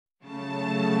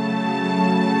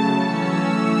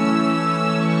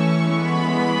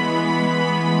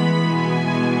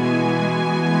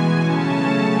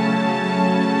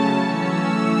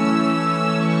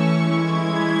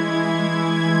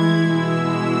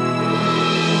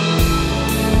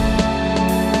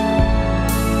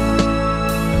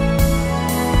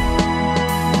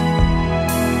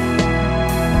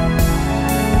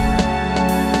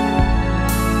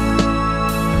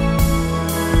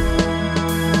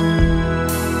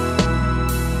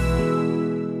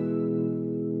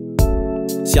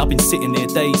See, I've been sitting here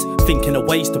days, thinking of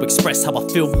ways to express how I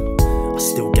feel. I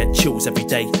still get chills every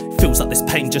day, feels like this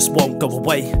pain just won't go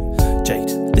away. Jade,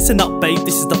 listen up babe,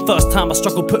 this is the first time I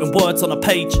struggled putting words on a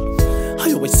page.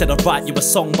 I always said I'd write you a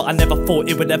song, but I never thought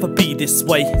it would ever be this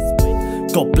way.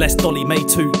 God bless Dolly, May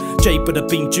too. Jade would have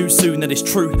been due soon, and it's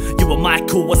true. You and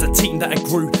Michael was a team that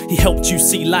grew. He helped you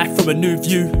see life from a new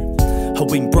view. Her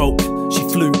wing broke, she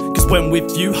flew, cause when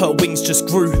with you, her wings just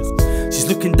grew. She's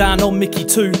looking down on Mickey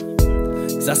too,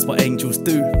 cause that's what angels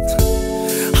do.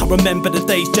 I remember the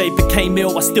days Jade became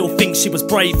ill, I still think she was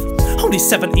brave. Only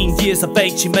 17 years of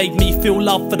age, she made me feel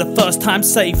love for the first time.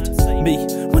 Saved me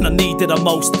when I needed her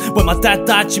most. When my dad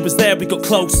died, she was there, we got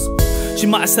close. She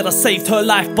might have said I saved her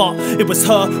life, but it was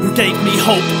her who gave me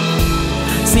hope.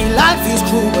 See, life is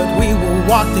cruel, but we will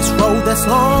walk this road that's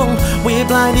long. We're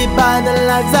blinded by the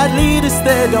lights that lead us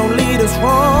there, don't lead us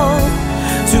wrong.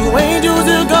 Two angels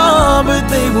are gone, but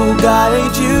they will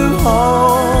guide you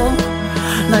home.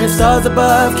 9 stars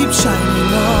above keep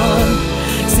shining on.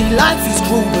 See, life is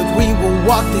cruel, but we will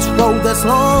walk this road that's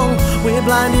long. We're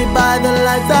blinded by the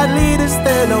lights that lead us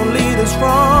there, don't lead us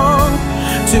wrong.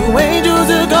 2 angels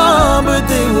are gone, but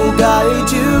they will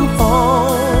guide you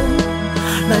home.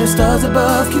 9 stars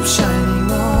above keep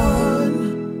shining on.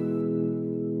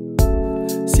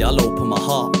 See, I'll open my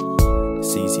heart,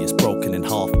 it's easy as broken in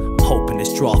half. I'm hoping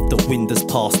this draft, the wind has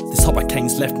passed. This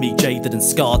hurricane's left me jaded and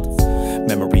scarred.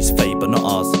 Memories fade but not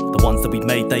ours. The ones that we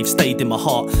made, they've stayed in my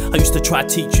heart. I used to try to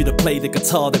teach you to play the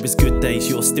guitar. There was good days,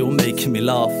 you're still making me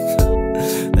laugh.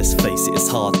 Let's face it, it's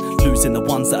hard, losing the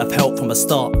ones that have helped from the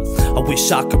start. I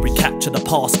wish I could recapture the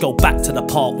past, go back to the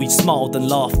part we smiled and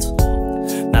laughed.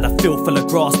 Now the field full of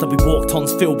grass that we walked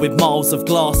on's filled with miles of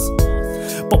glass.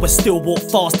 But we still walk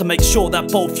fast to make sure that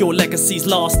both your legacies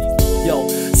last. Yo,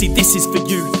 see, this is for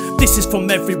you. This is from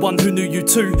everyone who knew you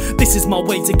too. This is my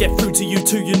way to get through to you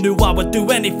too. You knew I would do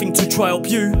anything to try help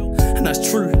you, and that's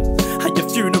true. At your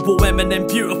funeral, Eminem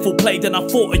Beautiful played, and I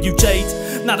thought of you, Jade.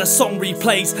 Now the song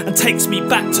replays and takes me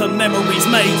back to memories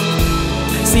made.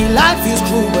 See, life is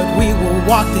cruel, but we will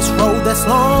walk this road that's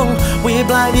long. We're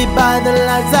blinded by the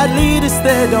lights that lead us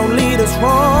there, don't lead us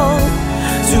wrong.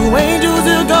 2 angels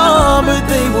are gone, but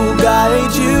they will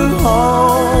guide you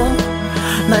home.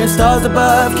 9 stars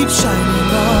above keep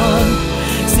shining on.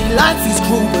 See, life is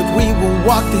cruel, but we will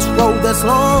walk this road that's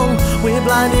long. We're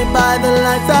blinded by the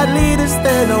lights that lead us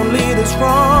there, don't lead us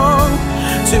wrong.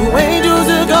 2 angels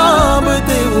are gone, but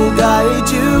they will guide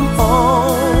you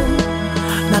home.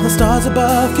 Now the stars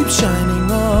above keep shining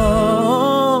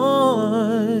on.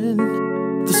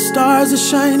 The stars are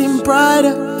shining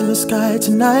brighter in the sky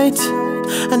tonight,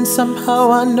 and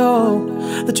somehow I know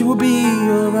that you will be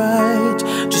alright.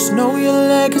 Just know your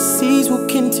legacies will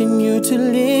continue to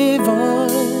live on,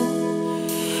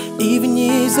 even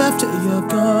years after you're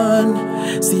gone.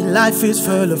 See, life is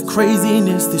full of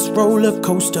craziness, this roller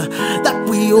coaster that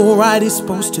we all ride is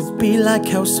supposed to be like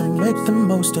hell, so make the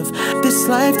most of this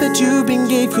life that you've been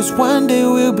gave, cause one day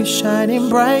we'll be shining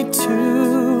bright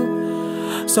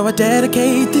too. So I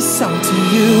dedicate this song to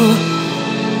you.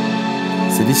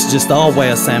 So this is just our way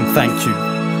of saying thank you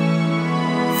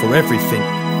for everything.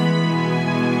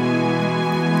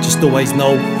 Just always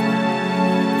know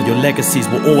that your legacies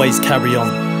will always carry on,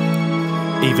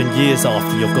 even years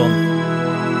after you're gone.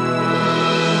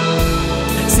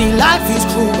 See, life is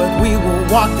cruel, but we will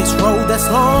walk this road that's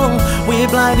long. We're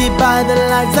blinded by the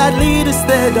lights that lead us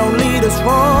there, don't lead us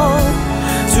wrong.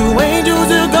 2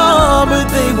 angels are gone, but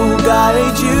they will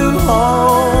guide you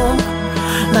home.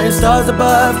 9 stars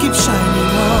above keep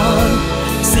shining on.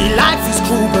 See, life is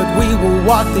cruel, but we will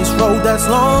walk this road that's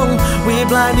long. We're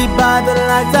blinded by the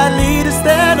lights that lead us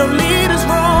there, don't lead us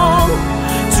wrong.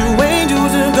 2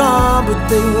 angels are gone, but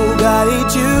they will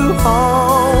guide you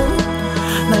home.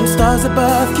 9 stars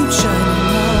above keep shining